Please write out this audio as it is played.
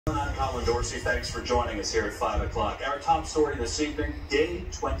Colin Dorsey, thanks for joining us here at 5 o'clock. Our top story this evening, day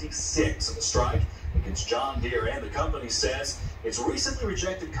 26 of the strike against John Deere, and the company says its recently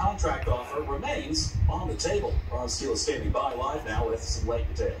rejected contract offer remains on the table. Ron Steele is standing by live now with some late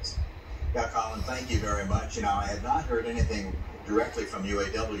details. Yeah, Colin, thank you very much. I had not heard anything directly from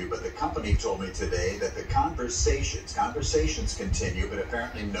UAW, but the company told me today that the conversations continue, but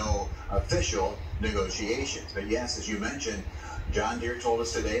apparently no official negotiations. But yes, as you mentioned, John Deere told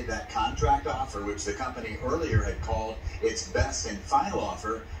us today that contract offer, which the company earlier had called its best and final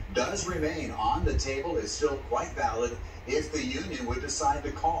offer, does remain on the table, is still quite valid if the union would decide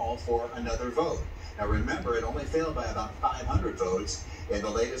to call for another vote. Now remember, it only failed by about 500 votes in the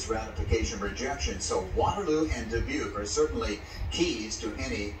latest ratification rejection, so Waterloo and Dubuque are certainly keys to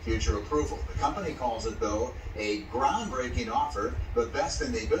any future approval. The company calls it, though, a groundbreaking offer, the best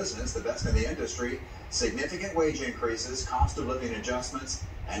in the business, the best in the industry, significant wage increases, cost of living adjustments,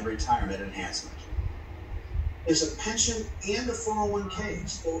 and retirement enhancement. Is a pension and a 401k.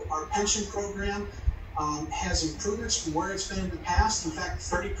 So our pension program has improvements from where it's been in the past. In fact,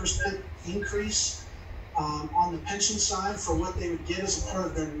 30% increase on the pension side for what they would get as a part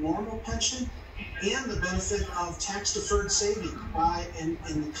of their normal pension, and the benefit of tax-deferred saving. And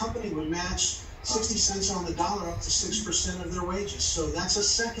the company would match 60 cents on the dollar up to 6% of their wages. So that's a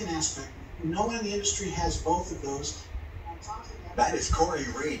second aspect. No one in the industry has both of those. That is Corey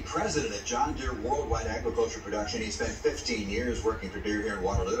Reed, president at John Deere Worldwide Agriculture Production. He spent 15 years working for Deere here in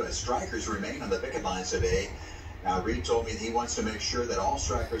Waterloo, as strikers remain on the picket lines today. Now, Reed told me that he wants to make sure that all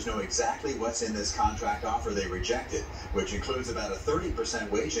strikers know exactly what's in this contract offer they rejected, which includes about a 30%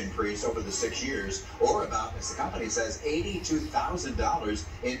 wage increase over the 6 years, or about, as the company says, $82,000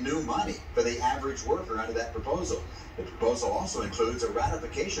 in new money for the average worker under that proposal. The proposal also includes a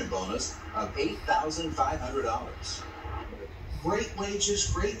ratification bonus of $8,500. Great wages,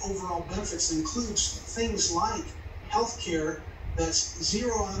 great overall benefits, includes things like health care that's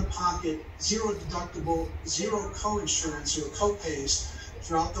zero out-of-pocket, zero deductible, zero co-insurance or co-pays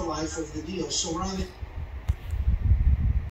throughout the life of the deal. So we're on